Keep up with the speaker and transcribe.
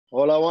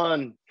Hola,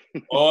 Juan.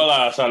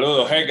 Hola,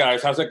 saludo. Hey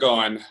guys, how's it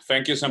going?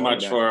 Thank you so Morning,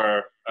 much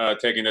man. for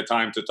taking the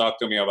time to talk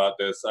to me about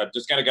this. I'm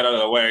just gonna get out of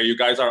the way. You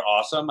guys are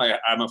awesome.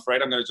 I'm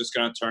afraid I'm gonna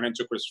turn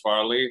into Chris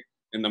Farley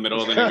in the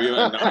middle of the interview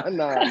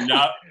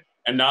Nah.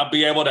 and not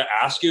be able to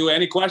ask you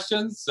any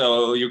questions.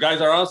 So you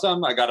guys are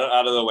awesome. I got it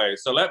out of the way.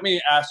 So let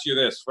me ask you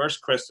this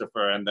first,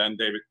 Christopher, and then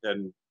David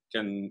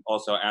can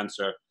also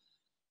answer.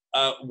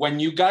 When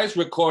you guys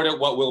recorded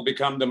what will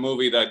become the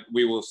movie that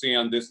we will see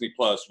on Disney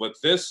Plus, was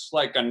this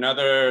like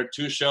another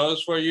two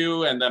shows for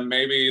you, and then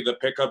maybe the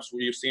pickups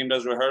you seemed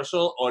as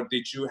rehearsal, or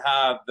did you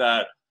have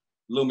that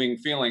looming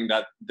feeling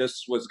that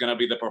this was going to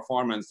be the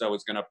performance that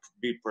was going to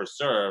be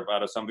preserved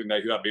out of something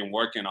that you have been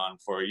working on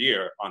for a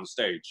year on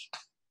stage?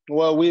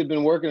 Well, we had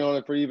been working on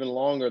it for even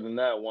longer than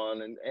that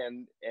one,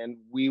 and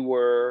we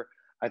were,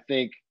 I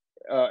think,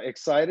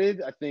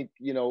 excited. I think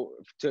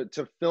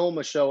to film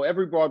a show.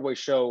 Every Broadway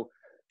show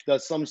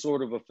does some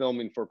sort of a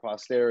filming for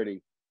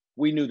posterity.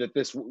 We knew that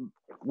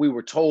we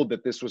were told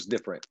that this was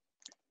different.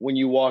 When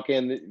you walk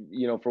in,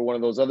 for one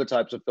of those other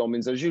types of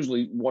filmings, there's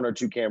usually one or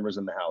two cameras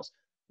in the house.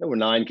 There were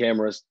 9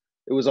 cameras.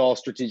 It was all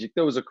strategic.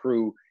 There was a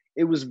crew.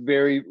 We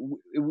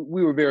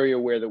were very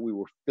aware that we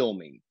were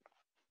filming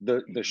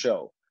the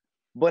show.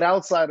 But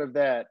outside of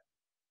that,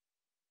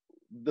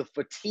 the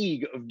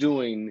fatigue of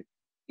doing,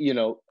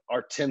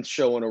 our 10th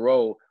show in a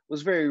row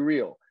was very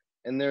real.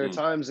 And there are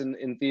times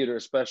in theater,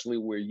 especially,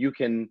 where you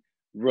can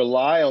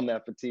rely on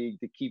that fatigue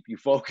to keep you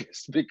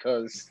focused,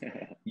 because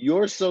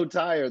you're so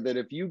tired that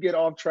if you get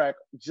off track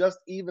just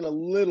even a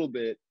little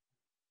bit,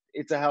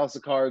 it's a house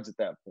of cards at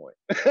that point.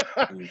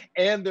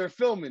 And they're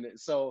filming it.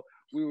 So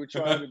we were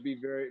trying to be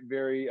very,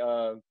 very,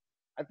 I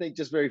think,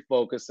 just very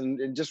focused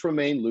and just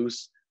remain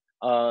loose.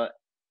 But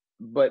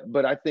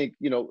I think,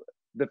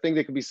 the thing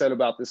that can be said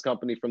about this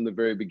company from the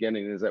very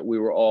beginning is that we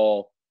were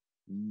all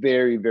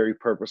very, very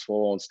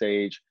purposeful on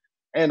stage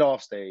and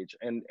off stage.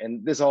 And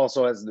this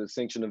also has the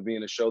distinction of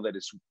being a show that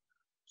is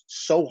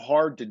so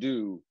hard to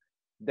do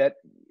that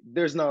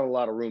there's not a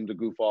lot of room to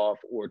goof off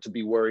or to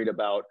be worried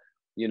about,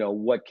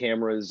 what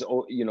cameras,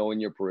 in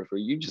your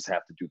periphery. You just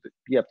have to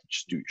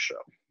just do your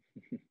show.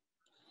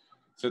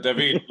 So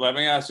David, let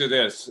me ask you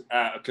this,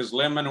 because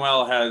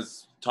Lin-Manuel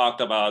has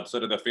talked about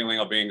sort of the feeling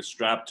of being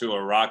strapped to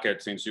a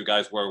rocket since you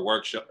guys were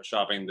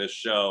workshopping this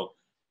show.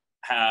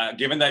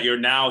 Given that you're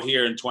now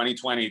here in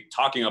 2020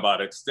 talking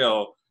about it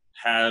still,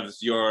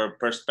 has your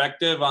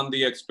perspective on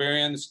the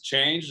experience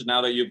changed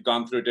now that you've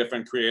gone through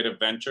different creative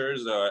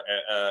ventures?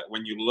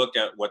 When you look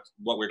at what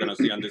we're going to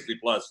see on Disney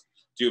Plus,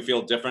 do you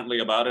feel differently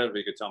about it? If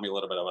you could tell me a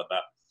little bit about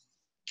that.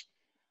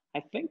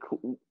 I think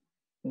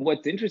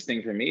what's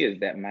interesting for me is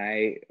that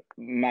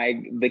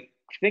the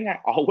thing I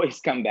always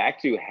come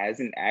back to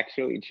hasn't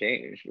actually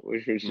changed,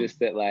 which was just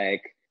that,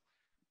 like,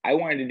 I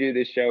wanted to do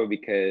this show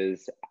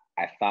because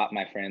I thought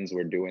my friends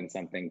were doing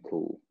something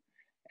cool,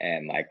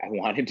 and like I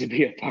wanted to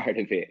be a part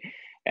of it.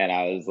 And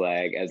I was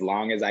like, as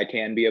long as I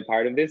can be a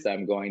part of this,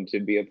 I'm going to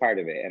be a part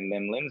of it. And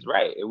then Lynn's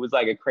right. It was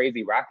like a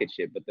crazy rocket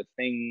ship. But the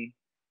thing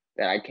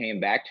that I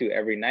came back to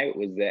every night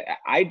was that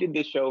I did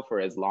this show for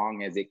as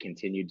long as it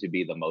continued to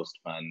be the most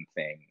fun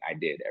thing I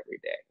did every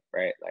day,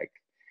 right? Like,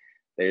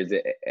 there's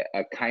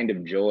a kind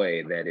of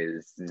joy that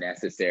is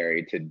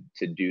necessary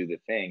to do the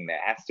thing that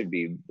has to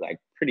be like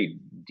pretty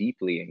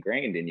deeply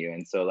ingrained in you.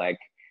 And so like,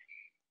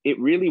 it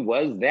really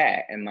was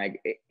that. And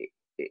like,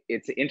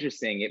 it's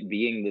interesting it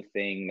being the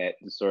thing that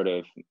sort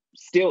of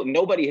still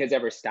nobody has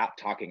ever stopped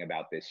talking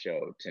about this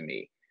show to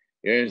me.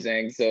 You know what I'm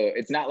saying? So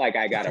it's not like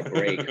I got a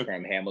break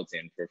from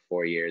Hamilton for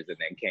 4 years and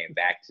then came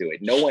back to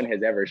it. No one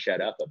has ever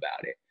shut up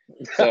about it.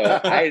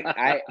 So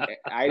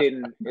I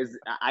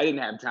didn't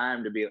have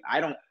time to be. I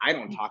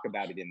don't talk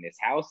about it in this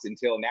house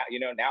until now.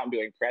 Now I'm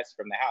doing press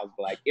from the house.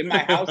 But like in my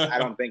house, I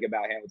don't think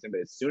about Hamilton.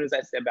 But as soon as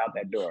I step out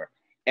that door,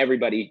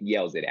 everybody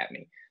yells it at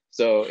me.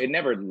 So it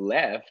never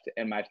left,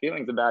 and my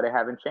feelings about it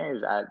haven't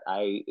changed.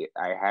 I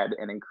had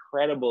an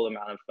incredible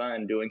amount of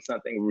fun doing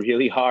something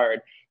really hard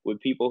with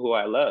people who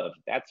I love.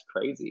 That's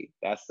crazy.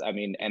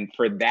 And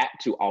for that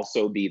to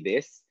also be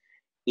this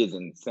is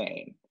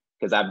insane,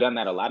 because I've done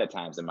that a lot of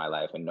times in my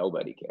life and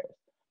nobody cares.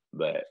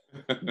 But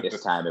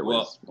this time it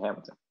was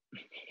Hamilton.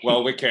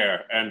 Well, we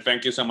care, and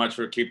thank you so much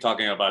for keep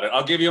talking about it.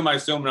 I'll give you my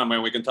Zoom number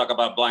and we can talk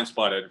about Blind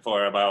Spotted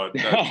for about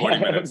 40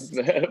 minutes.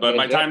 But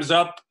my time's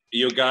up.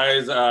 You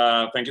guys,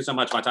 thank you so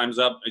much. My time's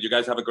up. You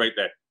guys have a great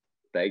day.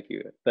 Thank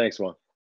you. Thanks, Juan.